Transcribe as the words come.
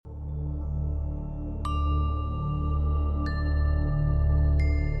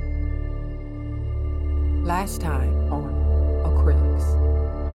Last time on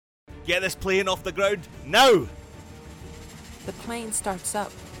ACRELIX. Get this plane off the ground, now! The plane starts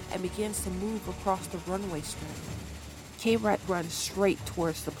up and begins to move across the runway strip. K'Rod runs straight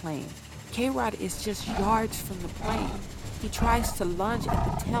towards the plane. K'Rod is just yards from the plane. He tries to lunge at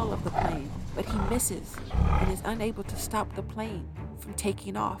the tail of the plane, but he misses and is unable to stop the plane from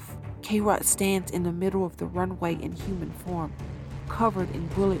taking off. K'Rod stands in the middle of the runway in human form, covered in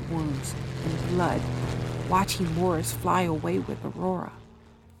bullet wounds and blood, watching Morris fly away with Aurora.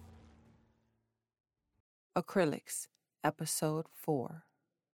 ACRELIX, Episode 4.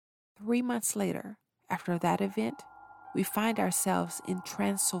 3 months later, after that event, we find ourselves in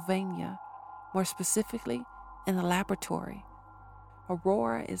Transylvania, more specifically, in the laboratory.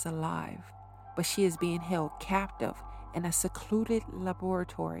 Aurora is alive, but she is being held captive in a secluded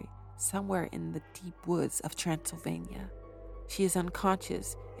laboratory somewhere in the deep woods of Transylvania. She is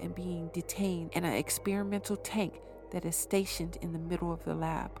unconscious and being detained in an experimental tank that is stationed in the middle of the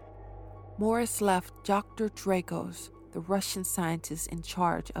lab. Morris left Dr. Dragos, the Russian scientist in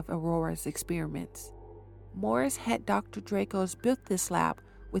charge of Aurora's experiments. Morris had Dr. Dragos build this lab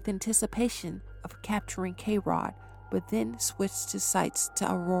with anticipation of capturing K'Rod, but then switched his sights to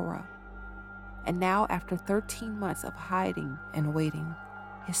Aurora. And now, after 13 months of hiding and waiting,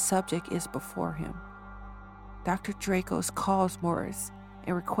 his subject is before him. Dr. Dragos calls Morris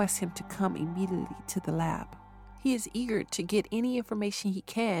and requests him to come immediately to the lab. He is eager to get any information he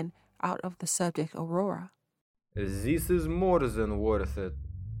can out of the subject Aurora. This is more than worth it.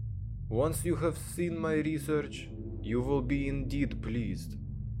 Once you have seen my research, you will be indeed pleased.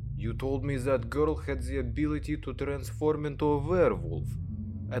 You told me that girl had the ability to transform into a werewolf.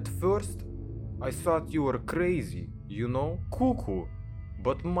 At first, I thought you were crazy, cuckoo.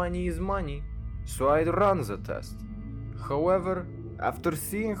 But money is money, so I ran the test. However, after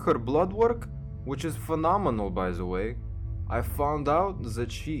seeing her blood work, which is phenomenal by the way, I found out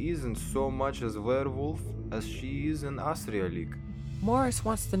that she isn't so much as werewolf as she is an ACRELIX. Morris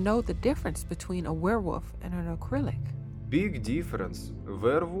wants to know the difference between a werewolf and an ACRELIX. Big difference.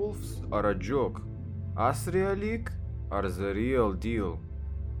 Werewolves are a joke. ACRELIX are the real deal.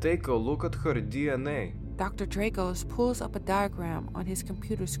 Take a look at her DNA. Dr. Dragos pulls up a diagram on his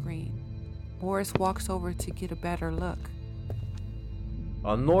computer screen. Morris walks over to get a better look.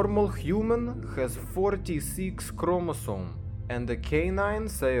 A normal human has 46 chromosomes, and a canine,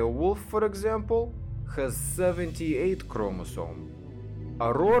 say a wolf for example, has 78 chromosomes.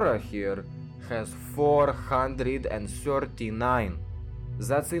 Aurora here has 439.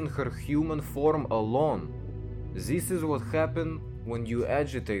 That's in her human form alone. This is what happened when you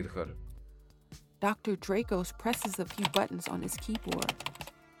agitate her. Dr. Dragos presses a few buttons on his keyboard,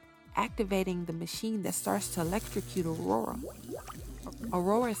 activating the machine that starts to electrocute Aurora.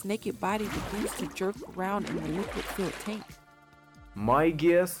 Aurora's naked body begins to jerk around in the liquid-filled tank. My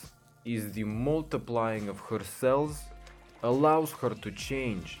guess is the multiplying of her cells allows her to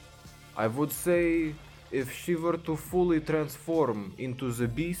change. I would say if she were to fully transform into the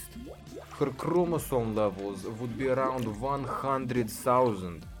beast, her chromosome levels would be around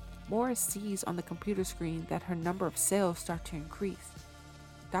 100,000. Morris sees on the computer screen that her number of cells start to increase.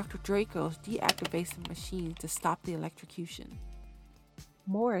 Dr. Dragos deactivates the machine to stop the electrocution.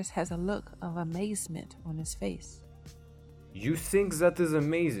 Morris has a look of amazement on his face. You think that is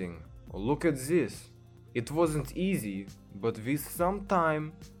amazing? Look at this. It wasn't easy, but with some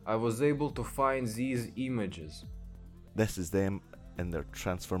time, I was able to find these images. This is them in their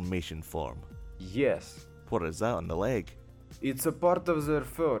transformation form. Yes. What is that on the leg? It's a part of their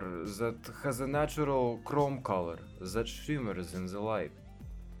fur that has a natural chrome color that shimmers in the light.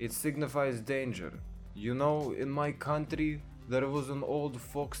 It signifies danger. In my country, there was an old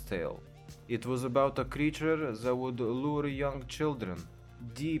folktale. It was about a creature that would lure young children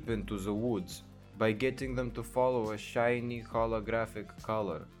deep into the woods by getting them to follow a shiny holographic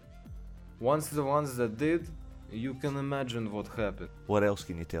color. Once the ones that did, you can imagine what happened. What else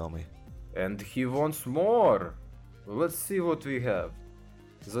can you tell me? And he wants more! Let's see what we have.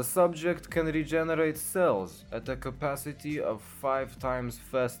 The subject can regenerate cells at a capacity of 5 times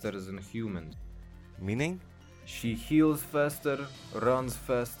faster than humans. Meaning? She heals faster, runs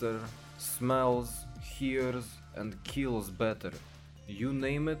faster, smells, hears, and kills better. You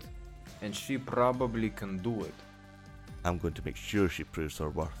name it, and she probably can do it. I'm going to make sure she proves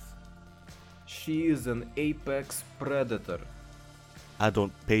her worth. She is an apex predator. I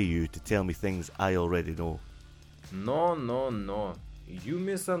don't pay you to tell me things I already know. No. You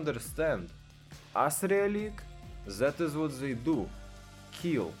misunderstand. ACRELIX, that is what they do.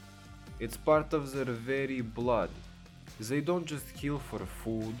 Kill. It's part of their very blood. They don't just kill for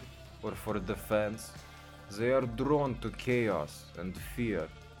food or for defense. They are drawn to chaos and fear.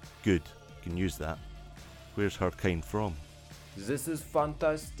 Good, can use that. Where's her kind from? This is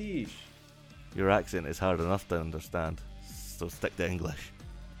fantastic. Your accent is hard enough to understand, so stick to English.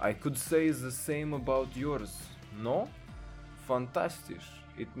 I could say the same about yours, no? Fantastic.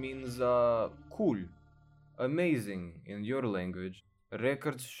 It means cool, amazing in your language.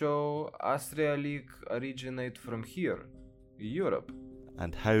 Records show ACRELIX originate from here, Europe.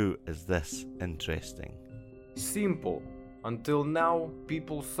 And how is this interesting? Simple. Until now,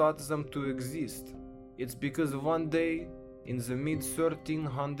 people thought them to exist. It's because one day, in the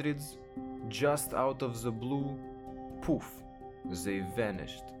mid-1300s, just out of the blue, poof, they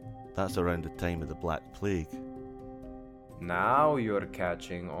vanished. That's around the time of the Black Plague. Now you're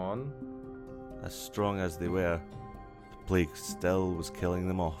catching on. As strong as they were, the plague still was killing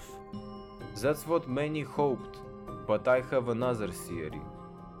them off. That's what many hoped, but I have another theory.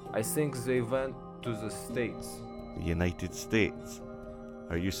 I think they went to the States. The United States?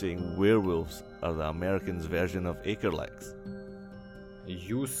 Are you saying werewolves are the Americans' version of ACRELIX?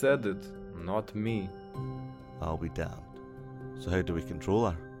 You said it, not me. I'll be damned. So how do we control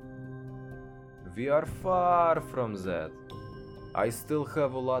her? We are far from that. I still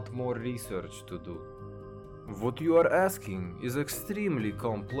have a lot more research to do. What you are asking is extremely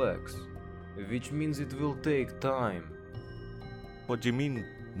complex, which means it will take time. What do you mean,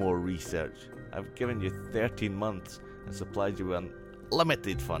 more research? I've given you 13 months and supplied you with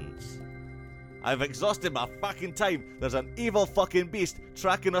unlimited funds. I've exhausted my fucking time. There's an evil fucking beast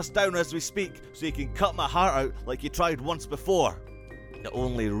tracking us down as we speak, so you can cut my heart out like you tried once before. The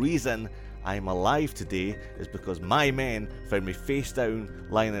only reason I'm alive today is because my men found me face down,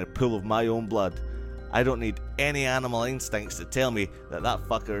 lying in a pool of my own blood. I don't need any animal instincts to tell me that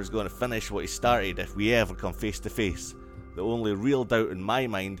fucker is going to finish what he started if we ever come face to face. The only real doubt in my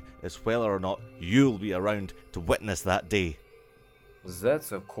mind is whether or not you'll be around to witness that day.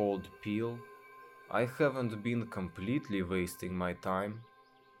 That's a cold peel. I haven't been completely wasting my time.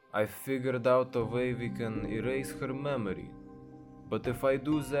 I figured out a way we can erase her memory. But if I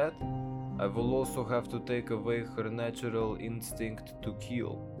do that, I will also have to take away her natural instinct to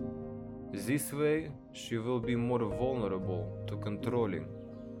kill. This way, she will be more vulnerable to controlling.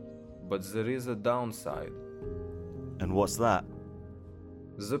 But there is a downside. And what's that?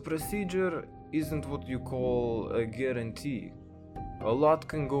 The procedure isn't what you call a guarantee. A lot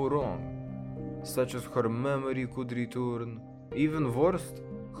can go wrong, such as her memory could return. Even worse,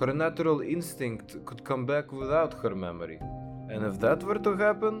 her natural instinct could come back without her memory. And if that were to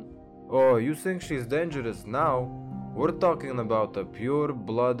happen, oh, you think she's dangerous now? We're talking about a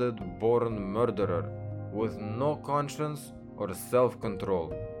pure-blooded born murderer with no conscience or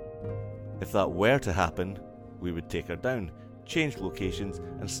self-control. If that were to happen, we would take her down, change locations,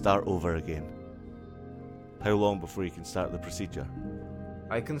 and start over again. How long before you can start the procedure?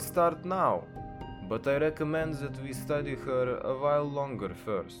 I can start now, but I recommend that we study her a while longer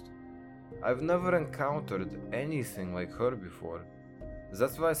first. I've never encountered anything like her before.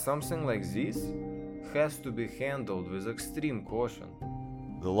 That's why something like this has to be handled with extreme caution.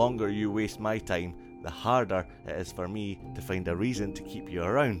 The longer you waste my time, the harder it is for me to find a reason to keep you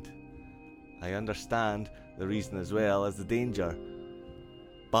around. I understand the reason as well as the danger.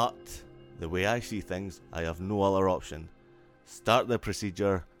 But the way I see things, I have no other option. Start the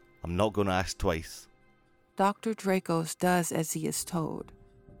procedure. I'm not going to ask twice. Dr. Dragos does as he is told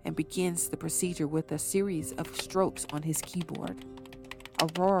and begins the procedure with a series of strokes on his keyboard.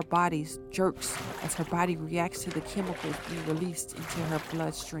 Aurora's body jerks as her body reacts to the chemicals being released into her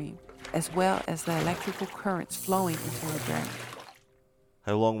bloodstream, as well as the electrical currents flowing into her brain.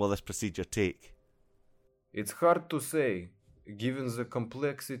 How long will this procedure take? It's hard to say. Given the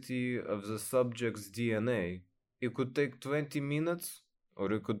complexity of the subject's DNA, it could take 20 minutes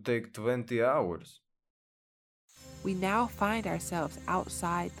or it could take 20 hours. We now find ourselves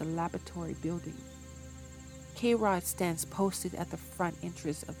outside the laboratory building. K'Rod stands posted at the front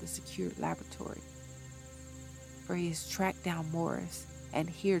entrance of the secured laboratory, for he has tracked down Morris and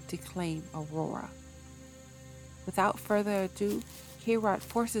here to claim Aurora. Without further ado, K'Rod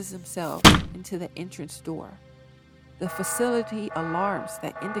forces himself into the entrance door. The facility alarms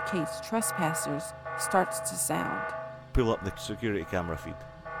that indicates trespassers starts to sound. Pull up the security camera feed.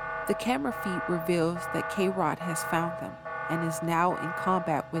 The camera feed reveals that K'Rod has found them and is now in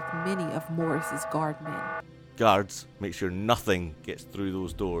combat with many of Morris's guardmen. Guards, make sure nothing gets through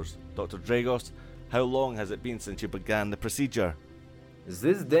those doors. Dr. Dragos, how long has it been since you began the procedure?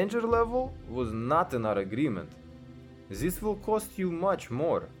 This danger level was not in our agreement. This will cost you much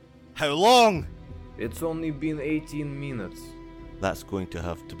more. How long? It's only been 18 minutes. That's going to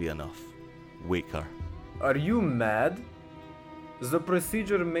have to be enough. Wake her. Are you mad? The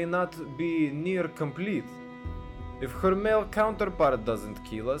procedure may not be near complete. If her male counterpart doesn't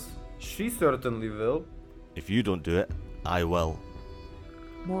kill us, she certainly will. If you don't do it, I will.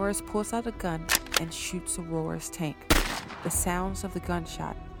 Morris pulls out a gun and shoots Aurora's tank. The sounds of the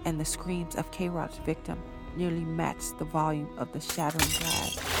gunshot and the screams of K'Rod's victim nearly match the volume of the shattering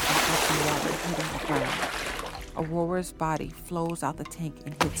glass and gushing water hitting the ground. Aurora's body flows out the tank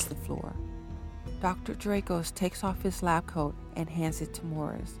and hits the floor. Dr. Dragos takes off his lab coat and hands it to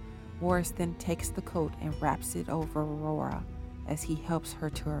Morris. Morris then takes the coat and wraps it over Aurora as he helps her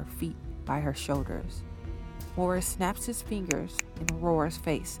to her feet by her shoulders. Morris snaps his fingers in Aurora's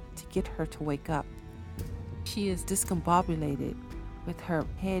face to get her to wake up. She is discombobulated with her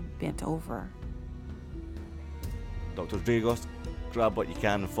head bent over. Dr. Dragos, grab what you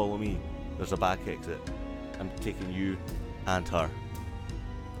can and follow me. There's a back exit. I'm taking you and her.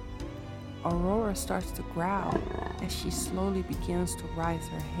 Aurora starts to growl as she slowly begins to raise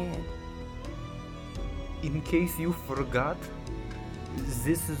her head. In case you forgot,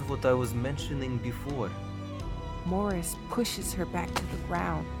 this is what I was mentioning before. Morris pushes her back to the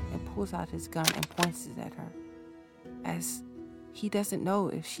ground and pulls out his gun and points it at her, as he doesn't know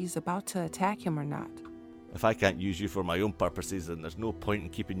if she's about to attack him or not. If I can't use you for my own purposes, then there's no point in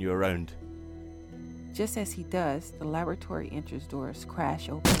keeping you around. Just as he does, the laboratory entrance doors crash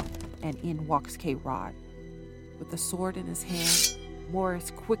open, and in walks K'Rod. With a sword in his hand,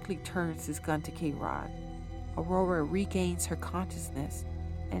 Morris quickly turns his gun to K'Rod. Aurora regains her consciousness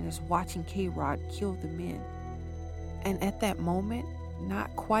and is watching K'Rod kill the men. And at that moment,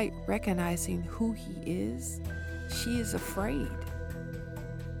 not quite recognizing who he is, she is afraid.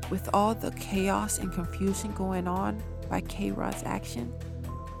 With all the chaos and confusion going on by K'Rod's action,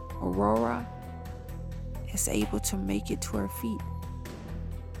 Aurora is able to make it to her feet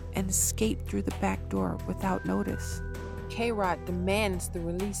and escape through the back door without notice. K'Rod demands the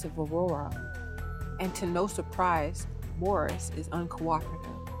release of Aurora, and to no surprise, Morris is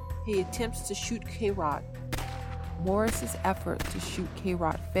uncooperative. He attempts to shoot K'Rod. Morris's effort to shoot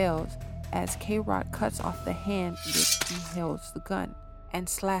K'Rod fails as K'Rod cuts off the hand in which he holds the gun and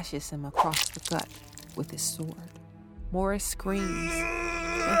slashes him across the gut with his sword. Morris screams,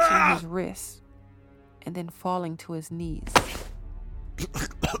 clenching his wrists and then falling to his knees.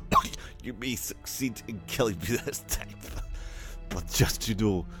 You may succeed in killing me this time, but just to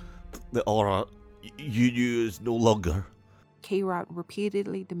know, the aura you use no longer. K'Rod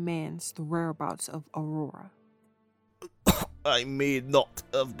repeatedly demands the whereabouts of Aurora. I may not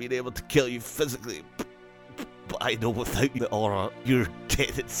have been able to kill you physically, but I know without the aura, you're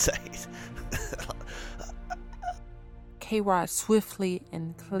dead inside. K'Rod swiftly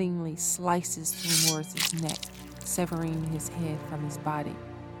and cleanly slices through Morris's neck, severing his head from his body.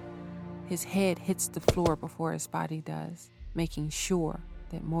 His head hits the floor before his body does, making sure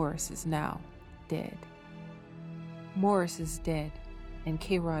that Morris is now dead. Morris is dead, and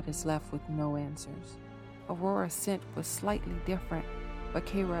K'Rod is left with no answers. Aurora's scent was slightly different, but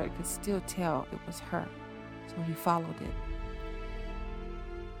K'Rod could still tell it was her, so he followed it.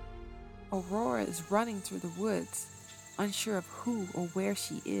 Aurora is running through the woods, unsure of who or where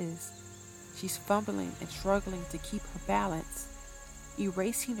she is. She's fumbling and struggling to keep her balance,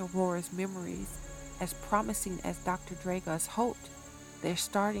 erasing Aurora's memories. As promising as Dr. Dragos hoped, they're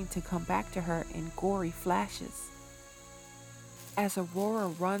starting to come back to her in gory flashes. As Aurora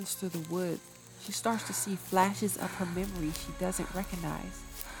runs through the woods, she starts to see flashes of her memory she doesn't recognize,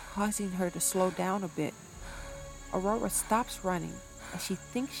 causing her to slow down a bit. Aurora stops running as she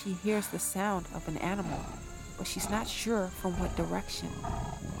thinks she hears the sound of an animal, but she's not sure from what direction.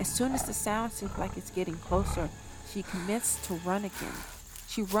 As soon as the sound seems like it's getting closer, she commences to run again.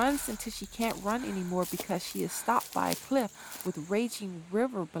 She runs until she can't run anymore because she is stopped by a cliff with raging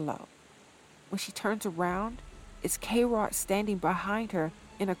river below. When she turns around, it's K'Rod standing behind her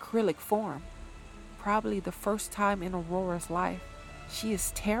in acrylic form. Probably the first time in Aurora's life, she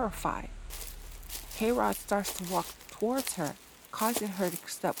is terrified. K'Rod starts to walk towards her, causing her to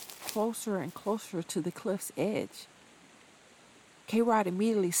step closer and closer to the cliff's edge. K'Rod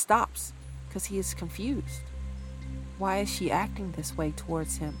immediately stops because he is confused. Why is she acting this way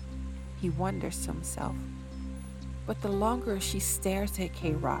towards him? He wonders to himself. But the longer she stares at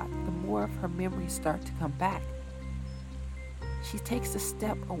K'Rod, the more of her memories start to come back. She takes a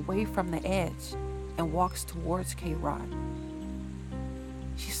step away from the edge and walks towards K'Rod.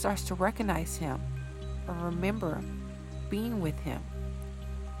 She starts to recognize him or remember being with him.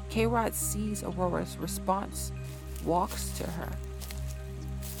 K'Rod sees Aurora's response, walks to her.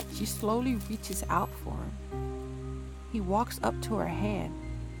 She slowly reaches out for him. He walks up to her hand,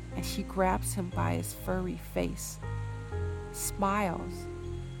 and she grabs him by his furry face, smiles,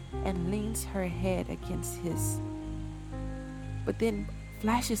 and leans her head against his. But then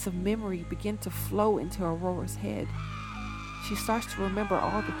flashes of memory begin to flow into Aurora's head. She starts to remember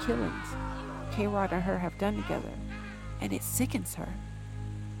all the killings K'Rod and her have done together, and it sickens her,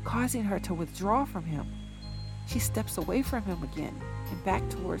 causing her to withdraw from him. She steps away from him again and back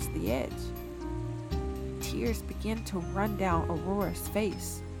towards the edge. Tears begin to run down Aurora's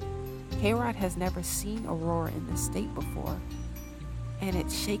face. K'Rod has never seen Aurora in this state before, and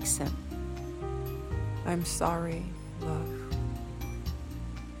it shakes him. I'm sorry, love.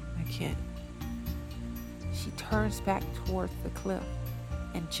 I can't. She turns back towards the cliff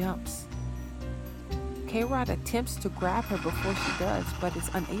and jumps. K'Rod attempts to grab her before she does, but is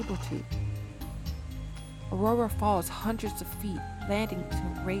unable to. Aurora falls hundreds of feet, landing to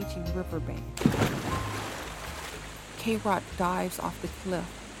a raging riverbank. K'Rod dives off the cliff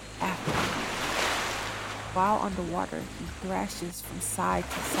after her. While underwater, he thrashes from side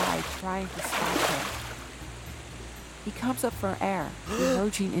to side, trying to stop her. He comes up for air,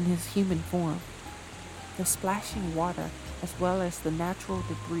 emerging in his human form. The splashing water, as well as the natural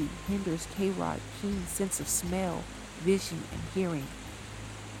debris, hinders K'Rod's keen sense of smell, vision, and hearing.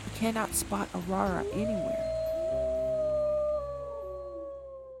 He cannot spot Aurora anywhere.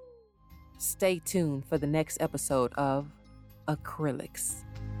 Stay tuned for the next episode of ACRELIX.